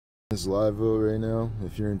This live vote right now.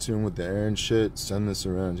 If you're in tune with the Aaron shit, send this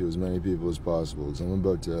around to as many people as possible, because I'm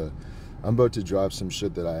about to drop some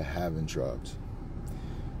shit that I haven't dropped.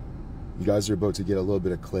 You guys are about to get a little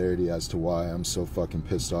bit of clarity as to why I'm so fucking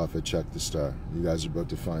pissed off at Check the Star. You guys are about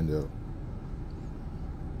to find out.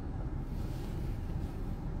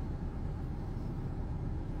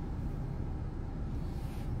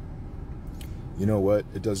 You know what?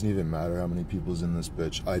 It doesn't even matter how many people's in this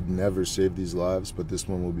bitch. I'd never save these lives, but this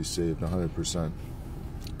one will be saved 100%.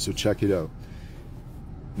 So check it out.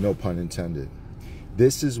 No pun intended.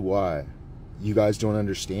 This is why you guys don't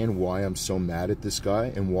understand why I'm so mad at this guy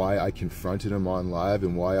and why I confronted him on live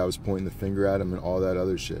and why I was pointing the finger at him and all that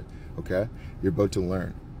other shit. Okay? You're about to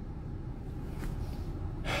learn.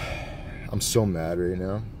 I'm so mad right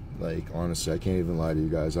now. Like, honestly, I can't even lie to you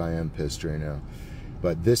guys. I am pissed right now.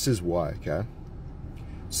 But this is why, okay?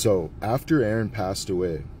 So, after Aaron passed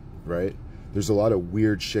away, right, there's a lot of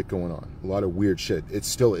weird shit going on. A lot of weird shit. It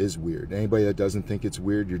still is weird. Anybody that doesn't think it's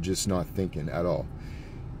weird, you're just not thinking at all.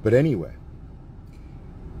 But anyway,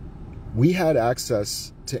 we had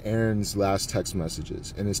access to Aaron's last text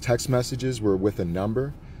messages, and his text messages were with a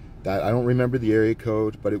number that I don't remember the area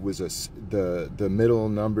code, but it was the middle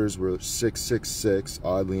numbers were 666,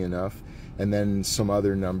 oddly enough, and then some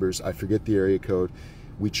other numbers. I forget the area code.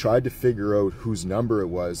 We tried to figure out whose number it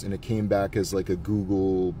was, and it came back as like a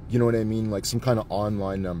Google, you know what I mean? Like some kind of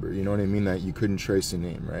online number, you know what I mean? That you couldn't trace a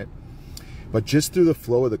name, right? But just through the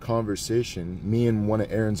flow of the conversation, me and one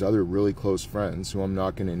of Aaron's other really close friends, who I'm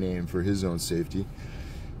not going to name for his own safety,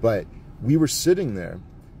 but we were sitting there,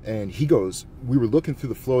 and he goes, we were looking through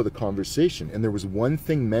the flow of the conversation, and there was one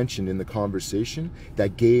thing mentioned in the conversation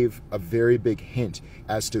that gave a very big hint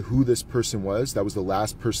as to who this person was. That was the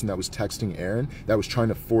last person that was texting Aaron, that was trying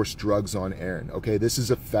to force drugs on Aaron. Okay, this is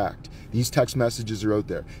a fact. These text messages are out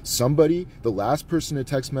there. Somebody, the last person to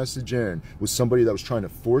text message Aaron was somebody that was trying to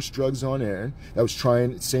force drugs on Aaron, that was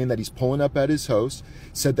saying that he's pulling up at his house,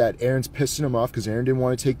 said that Aaron's pissing him off because Aaron didn't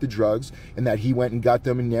want to take the drugs, and that he went and got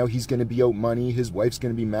them, and now he's going to be out money, his wife's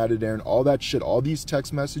going to be mad at Aaron, all that shit. All these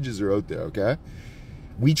text messages are out there, okay?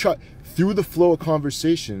 We try, through the flow of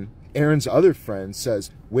conversation, Aaron's other friend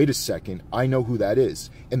says, wait a second, I know who that is.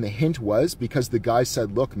 And the hint was because the guy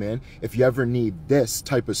said, look, man, if you ever need this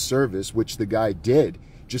type of service, which the guy did,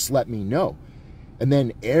 just let me know. And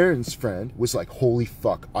then Aaron's friend was like, holy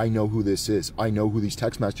fuck, I know who this is. I know who these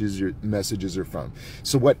text messages are from.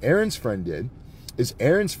 So what Aaron's friend did is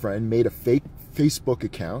Aaron's friend made a fake Facebook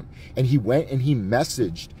account, and he went and he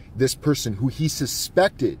messaged this person who he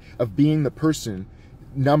suspected of being the person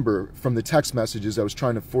number from the text messages that was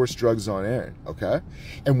trying to force drugs on Aaron, okay?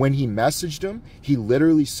 And when he messaged him, he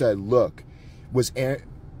literally said, look, was Aaron,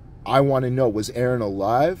 I want to know, was Aaron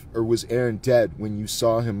alive or was Aaron dead when you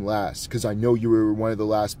saw him last? Because I know you were one of the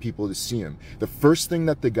last people to see him. The first thing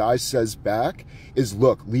that the guy says back is,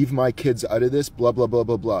 look, leave my kids out of this, blah, blah, blah,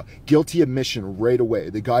 blah, blah. Guilty admission right away.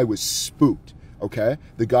 The guy was spooked, okay?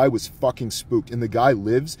 The guy was fucking spooked. And the guy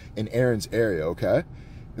lives in Aaron's area, okay?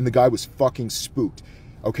 And the guy was fucking spooked,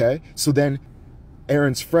 okay? So then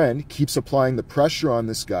Aaron's friend keeps applying the pressure on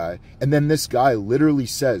this guy, and then this guy literally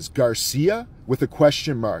says Garcia with a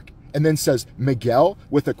question mark, and then says Miguel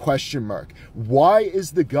with a question mark. Why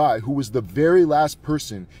is the guy who was the very last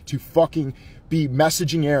person to fucking be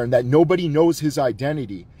messaging Aaron, that nobody knows his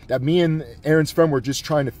identity, that me and Aaron's friend were just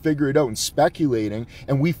trying to figure it out and speculating,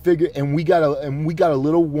 and we got a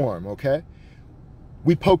little warm, okay?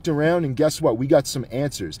 We poked around, and guess what? We got some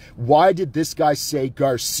answers. Why did this guy say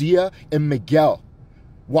Garcia and Miguel?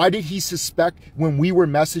 Why did he suspect when we were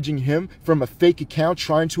messaging him from a fake account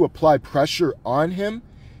trying to apply pressure on him?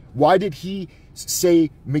 Why did he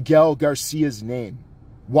say Miguel Garcia's name?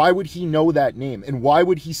 Why would he know that name? And why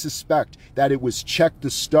would he suspect that it was Check the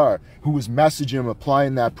Star who was messaging him,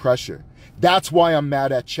 applying that pressure? That's why I'm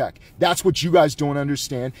mad at Check. That's what you guys don't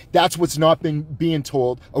understand. That's what's not been being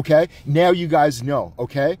told, okay? Now you guys know,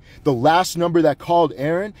 okay? The last number that called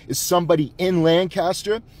Aaron is somebody in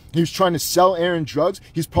Lancaster. He was trying to sell Aaron drugs.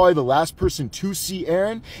 He's probably the last person to see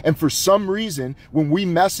Aaron. And for some reason, when we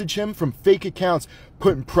message him from fake accounts,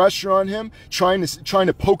 putting pressure on him, trying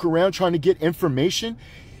to poke around, trying to get information,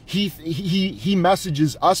 he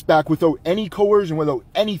messages us back without any coercion, without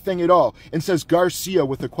anything at all, and says Garcia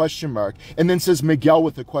with a question mark, and then says Miguel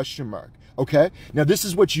with a question mark, okay? Now, this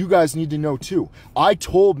is what you guys need to know, too. I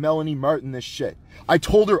told Melanie Martin this shit. I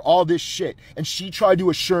told her all this shit, and she tried to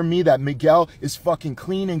assure me that Miguel is fucking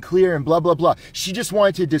clean and clear and blah, blah, blah. She just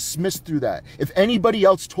wanted to dismiss through that. If anybody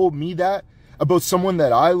else told me that, about someone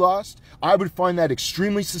that I lost, I would find that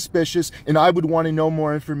extremely suspicious and I would want to know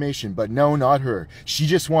more information. But no, not her. She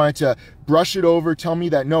just wanted to brush it over, tell me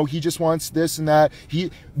that no, he just wants this and that.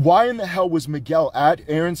 Why in the hell was Miguel at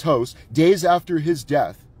Aaron's house days after his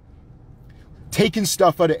death, taking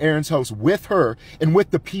stuff out of Aaron's house with her and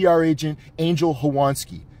with the PR agent, Angel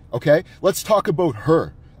Hawansky? Okay, let's talk about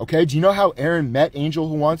her. Okay, do you know how Aaron met Angel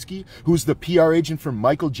Hawansky, who's the PR agent for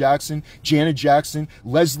Michael Jackson, Janet Jackson,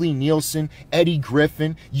 Leslie Nielsen, Eddie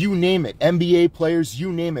Griffin, you name it, NBA players,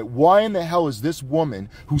 you name it? Why in the hell is this woman,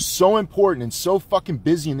 who's so important and so fucking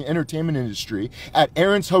busy in the entertainment industry, at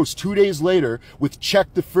Aaron's house 2 days later with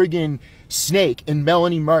Check the friggin' Snake and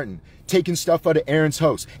Melanie Martin, taking stuff out of Aaron's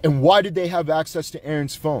house? And why did they have access to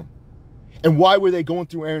Aaron's phone? And why were they going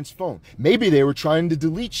through Aaron's phone? Maybe they were trying to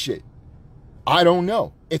delete shit. I don't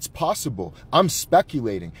know. It's possible. I'm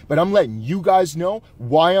speculating, but I'm letting you guys know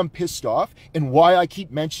why I'm pissed off and why I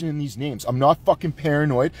keep mentioning these names. I'm not fucking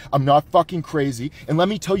paranoid. I'm not fucking crazy. And let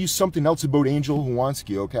me tell you something else about Angel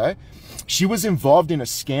Hawansky, okay? She was involved in a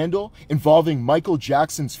scandal involving Michael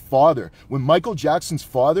Jackson's father. When Michael Jackson's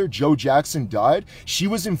father, Joe Jackson, died, she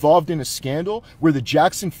was involved in a scandal where the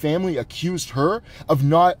Jackson family accused her of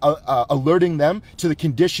not alerting them to the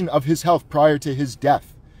condition of his health prior to his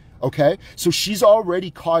death. Okay, so she's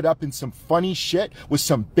already caught up in some funny shit with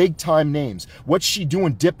some big time names. What's she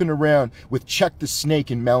doing dipping around with Check the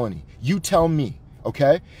Snake and Melanie? You tell me,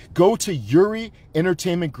 okay? Go to Uri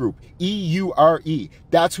Entertainment Group, E-U-R-E.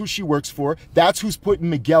 That's who she works for. That's who's putting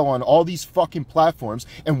Miguel on all these fucking platforms.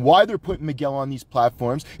 And why they're putting Miguel on these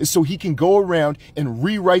platforms is so he can go around and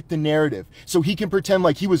rewrite the narrative. So he can pretend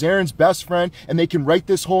like he was Aaron's best friend and they can write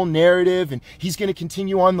this whole narrative and he's going to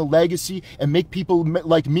continue on the legacy and make people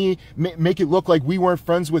like me, make it look like we weren't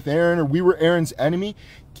friends with Aaron or we were Aaron's enemy.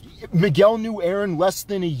 Miguel knew Aaron less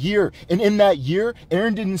than a year. And in that year,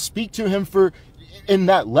 Aaron didn't speak to him in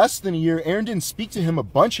that less than a year, Aaron didn't speak to him a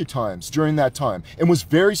bunch of times during that time and was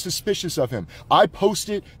very suspicious of him. I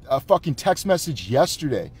posted a fucking text message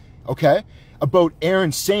yesterday, okay, about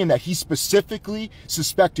Aaron saying that he specifically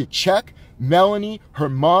suspected Check, Melanie, her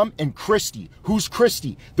mom, and Christy. Who's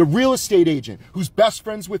Christy? The real estate agent who's best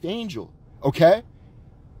friends with Angel, okay?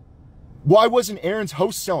 Why wasn't Aaron's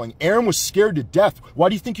house selling? Aaron was scared to death. Why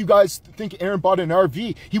do you think you guys think Aaron bought an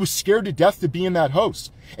RV? He was scared to death to be in that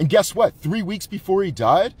house. And guess what? 3 weeks before he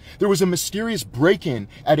died, there was a mysterious break-in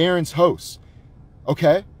at Aaron's house.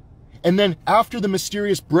 Okay? And then after the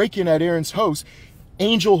mysterious break-in at Aaron's house,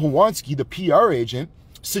 Angel Hawansky, the PR agent,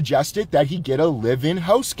 suggested that he get a live-in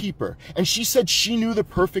housekeeper. And she said she knew the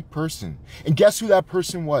perfect person. And guess who that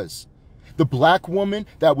person was? The black woman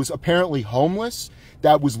that was apparently homeless,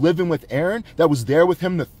 that was living with Aaron, that was there with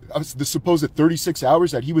him the supposed 36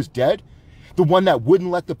 hours that he was dead. The one that wouldn't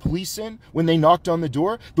let the police in when they knocked on the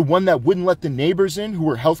door. The one that wouldn't let the neighbors in who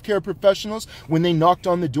were healthcare professionals when they knocked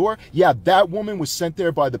on the door. Yeah, that woman was sent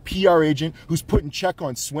there by the PR agent who's putting Check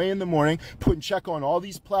on Sway in the Morning, putting Check on all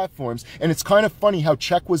these platforms. And it's kind of funny how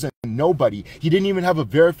Check was a nobody. He didn't even have a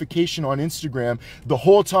verification on Instagram the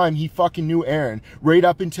whole time he fucking knew Aaron, right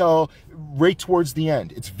up until right towards the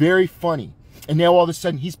end. It's very funny. And now all of a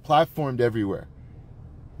sudden he's platformed everywhere.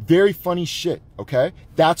 Very funny shit, okay?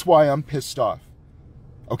 That's why I'm pissed off,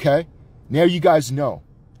 okay? Now you guys know,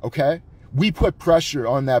 okay? We put pressure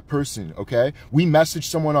on that person, okay? We messaged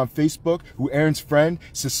someone on Facebook who Aaron's friend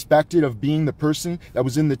suspected of being the person that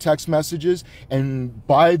was in the text messages, and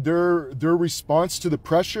by their response to the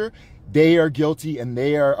pressure, they are guilty and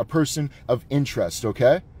they are a person of interest,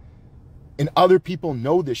 okay? And other people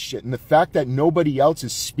know this shit. And the fact that nobody else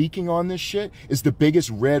is speaking on this shit is the biggest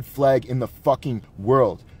red flag in the fucking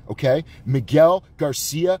world, okay? Miguel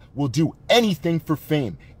Garcia will do anything for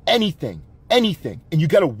fame. Anything. Anything. And you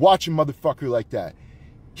gotta watch a motherfucker like that.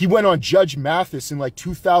 He went on Judge Mathis in like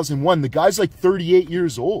 2001. The guy's like 38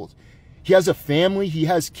 years old. He has a family. He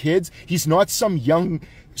has kids. He's not some young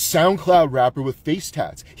SoundCloud rapper with face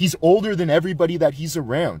tats. He's older than everybody that he's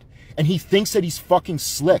around. And he thinks that he's fucking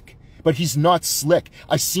slick. But he's not slick.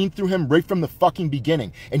 I seen through him right from the fucking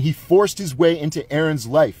beginning. And he forced his way into Aaron's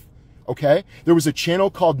life. Okay? There was a channel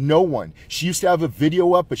called No One. She used to have a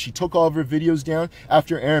video up, but she took all of her videos down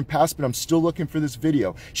after Aaron passed, but I'm still looking for this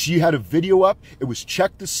video. She had a video up. It was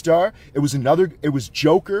Check the Star. It was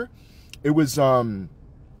Joker. It was,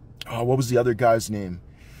 what was the other guy's name?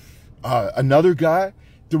 Another guy.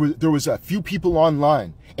 There was a few people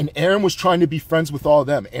online, And Aaron was trying to be friends with all of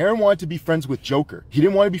them. Aaron wanted to be friends with Joker. He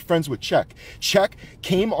didn't want to be friends with Check. Check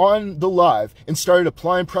came on the live and started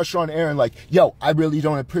applying pressure on Aaron like, yo, I really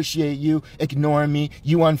don't appreciate you ignoring me.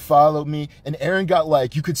 You unfollowed me. And Aaron got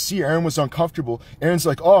like, you could see Aaron was uncomfortable. Aaron's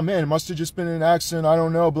like, oh man, it must have just been an accident. I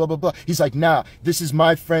don't know, blah, blah, blah. He's like, nah, this is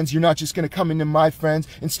my friends. You're not just going to come into my friends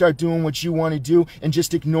and start doing what you want to do and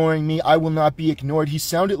just ignoring me. I will not be ignored. He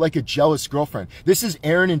sounded like a jealous girlfriend. This is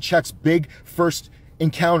Aaron and Check's big first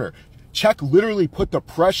encounter. Check literally put the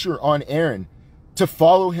pressure on Aaron to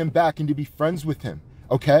follow him back and to be friends with him,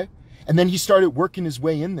 okay? And then he started working his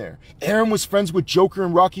way in there. Aaron was friends with Joker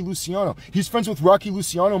and Rocky Luciano. He's friends with Rocky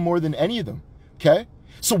Luciano more than any of them, okay?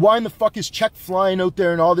 So why in the fuck is Check flying out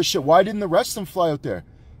there and all this shit? Why didn't the rest of them fly out there?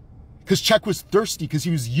 Because Check was thirsty because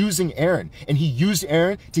he was using Aaron. And he used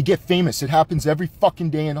Aaron to get famous. It happens every fucking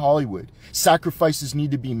day in Hollywood. Sacrifices need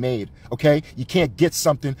to be made, okay? You can't get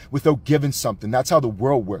something without giving something. That's how the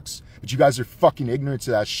world works. But you guys are fucking ignorant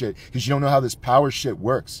to that shit because you don't know how this power shit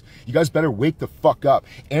works. You guys better wake the fuck up.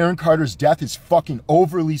 Aaron Carter's death is fucking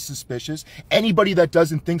overly suspicious. Anybody that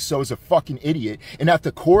doesn't think so is a fucking idiot. And at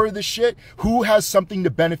the core of this shit, who has something to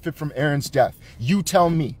benefit from Aaron's death? You tell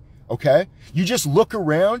me. Okay? You just look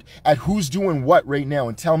around at who's doing what right now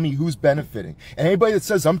and tell me who's benefiting. And anybody that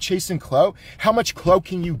says I'm chasing clout, how much clout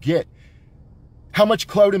can you get? How much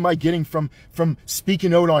clout am I getting from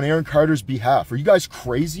speaking out on Aaron Carter's behalf? Are you guys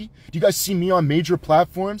crazy? Do you guys see me on major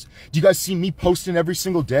platforms? Do you guys see me posting every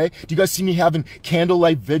single day? Do you guys see me having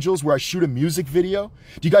candlelight vigils where I shoot a music video?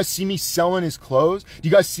 Do you guys see me selling his clothes? Do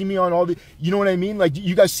you guys see me on all the, you know what I mean? Like,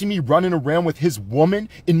 you guys see me running around with his woman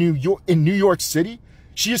in New York City?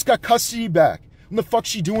 She just got custody back. What the fuck's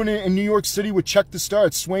she doing in New York City with Check the Star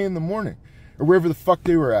at Sway in the morning? Or wherever the fuck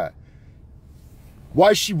they were at.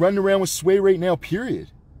 Why is she running around with Sway right now, period?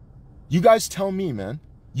 You guys tell me, man.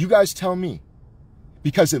 You guys tell me.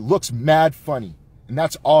 Because it looks mad funny. And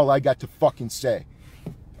that's all I got to fucking say.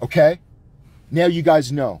 Okay? Now you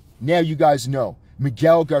guys know. Now you guys know.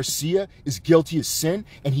 Miguel Garcia is guilty of sin,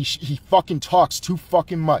 and he fucking talks too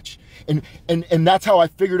fucking much. And that's how I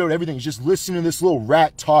figured out everything. He's just listening to this little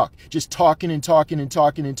rat talk. Just talking and talking and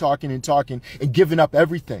talking and talking and talking and giving up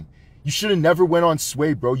everything. You should have never went on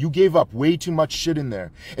Sway, bro. You gave up way too much shit in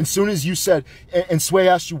there. And soon as you said, and Sway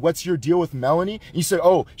asked you, what's your deal with Melanie? And you said,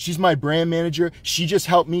 oh, she's my brand manager. She just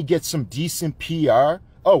helped me get some decent PR.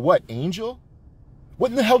 Oh, what, Angel? What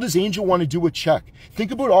in the hell does Angel want to do with Check? Think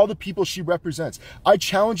about all the people she represents. I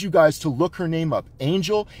challenge you guys to look her name up.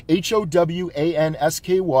 Angel, H-O-W-A-N-S-K-Y,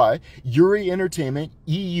 Uri Entertainment,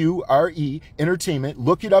 E-U-R-E, Entertainment.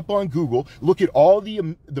 Look it up on Google. Look at all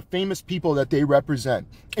the famous people that they represent,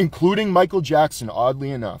 including Michael Jackson, oddly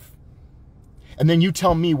enough. And then you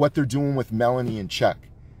tell me what they're doing with Melanie and Check.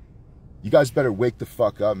 You guys better wake the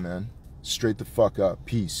fuck up, man. Straight the fuck up.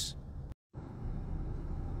 Peace.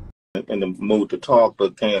 In the mood to talk,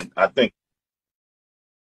 but I think,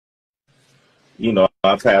 you know,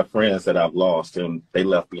 I've had friends that I've lost and they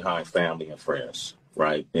left behind family and friends,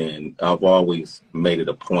 right? And I've always made it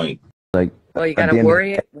a point. Like, well, you gotta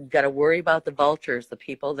worry about the vultures, the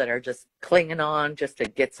people that are just clinging on just to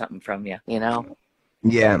get something from you, you know?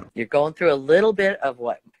 Yeah. You're going through a little bit of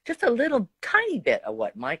just a little tiny bit of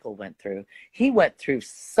what Michael went through. He went through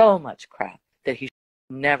so much crap that he should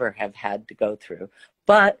never have had to go through.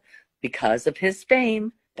 But because of his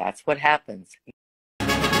fame, that's what happens. Yeah,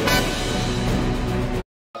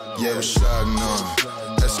 we're sliding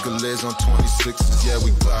on. Escalades on 26s, yeah, we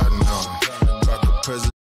gliding on. Rock the president.